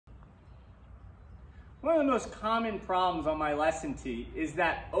One of the most common problems on my lesson tee is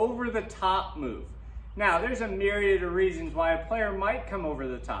that over the top move. Now, there's a myriad of reasons why a player might come over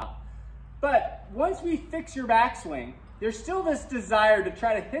the top, but once we fix your backswing, there's still this desire to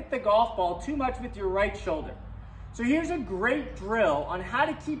try to hit the golf ball too much with your right shoulder. So here's a great drill on how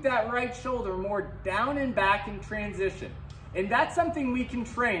to keep that right shoulder more down and back in transition. And that's something we can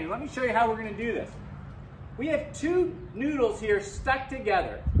train. Let me show you how we're gonna do this. We have two noodles here stuck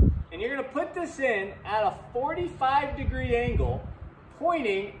together, and you're gonna put this in at a 45-degree angle,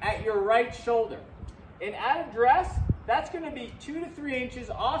 pointing at your right shoulder. And at address, that's gonna be 2 to 3 inches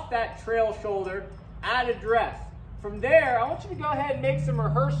off that trail shoulder at address. From there, I want you to go ahead and make some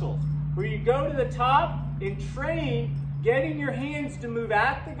rehearsals where you go to the top and train getting your hands to move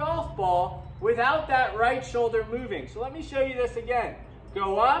at the golf ball without that right shoulder moving. So let me show you this again.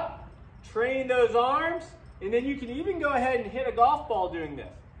 Go up, train those arms, and then you can even go ahead and hit a golf ball doing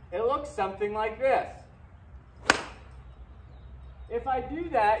this. It looks something like this. If I do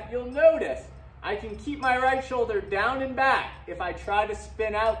that, you'll notice I can keep my right shoulder down and back. If I try to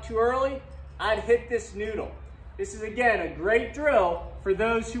spin out too early, I'd hit this noodle. This is, again, a great drill for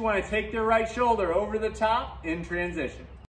those who want to take their right shoulder over the top in transition.